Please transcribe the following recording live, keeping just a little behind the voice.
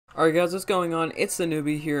Alright guys, what's going on? It's the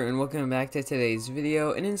Noobie here and welcome back to today's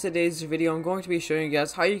video. And in today's video, I'm going to be showing you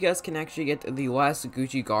guys how you guys can actually get the last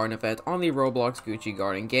Gucci Garden event on the Roblox Gucci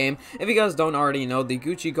Garden game. If you guys don't already know, the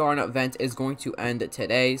Gucci Garden event is going to end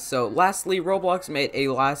today. So lastly, Roblox made a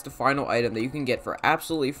last final item that you can get for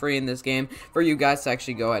absolutely free in this game for you guys to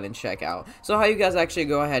actually go ahead and check out. So how you guys actually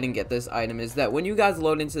go ahead and get this item is that when you guys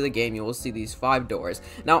load into the game, you will see these 5 doors.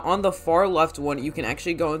 Now on the far left one, you can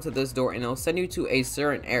actually go into this door and it'll send you to a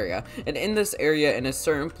certain area. And in this area, in a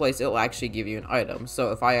certain place, it'll actually give you an item.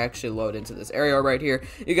 So if I actually load into this area right here,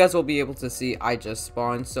 you guys will be able to see I just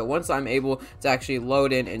spawned. So once I'm able to actually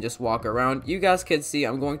load in and just walk around, you guys can see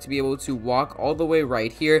I'm going to be able to walk all the way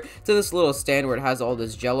right here to this little stand where it has all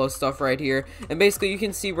this jello stuff right here. And basically you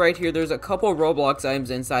can see right here there's a couple Roblox items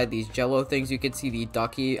inside these jello things. You can see the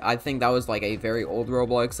ducky. I think that was like a very old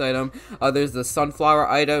Roblox item. There's the sunflower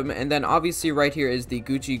item, and then obviously right here is the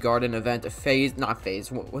Gucci Garden event phase, not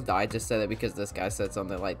phase, I just said it because this guy said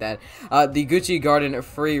something like that. The Gucci Garden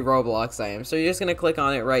free Roblox item. So you're just gonna click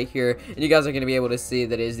on it right here, and you guys are gonna be able to see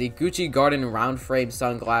that it is the Gucci Garden round frame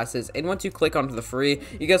sunglasses. And once you click onto the free,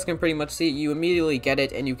 you guys can pretty much see it. You immediately get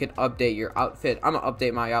it, and you can update your outfit. I'm gonna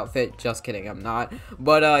update my outfit. Just kidding, I'm not.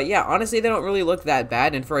 But yeah, honestly, they don't really look that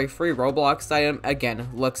bad. And for a free Roblox item, again,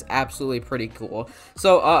 looks absolutely pretty cool.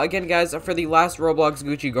 So again, guys, for the last Roblox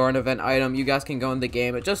Gucci Garden event item, you guys can go in the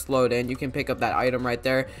game, just load in. You can pick up that item right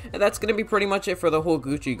there. And that's going to be pretty much it for the whole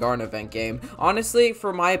Gucci Garden event game. Honestly,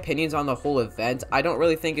 for my opinions on the whole event, I don't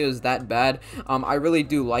really think it was that bad. I really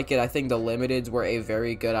do like it. I think the limiteds were a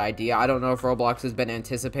very good idea. I don't know if Roblox has been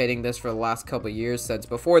anticipating this for the last couple years, since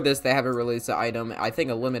before this they haven't released an item, I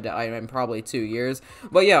think a limited item, in probably 2 years.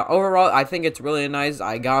 But yeah, overall, I think it's really nice.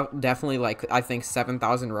 I got definitely like, I think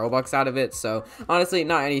 7,000 Robux out of it. So honestly,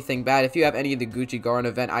 not anything bad. If you have any of the Gucci Garden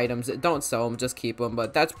event items, don't sell them, just keep them.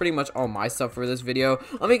 But that's pretty much all my stuff for this video.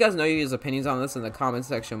 Let me guys know your opinions on this in the comment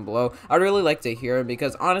section below. I'd really like to hear it,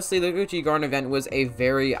 because honestly the Gucci Garden event was a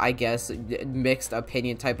very, I guess, mixed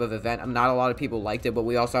opinion type of event. Not a lot of people liked it, but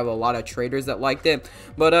we also have a lot of traders that liked it.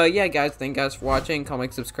 But yeah guys, thank you guys for watching.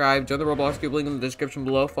 Comment, subscribe, join the Roblox group, link in the description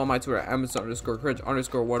below. Follow my Twitter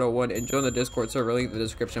 @Amazon_Cringe_101 and join the Discord server, link in the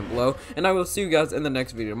description below. And I will see you guys in the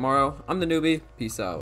next video tomorrow. I'm the Noobie. Peace out.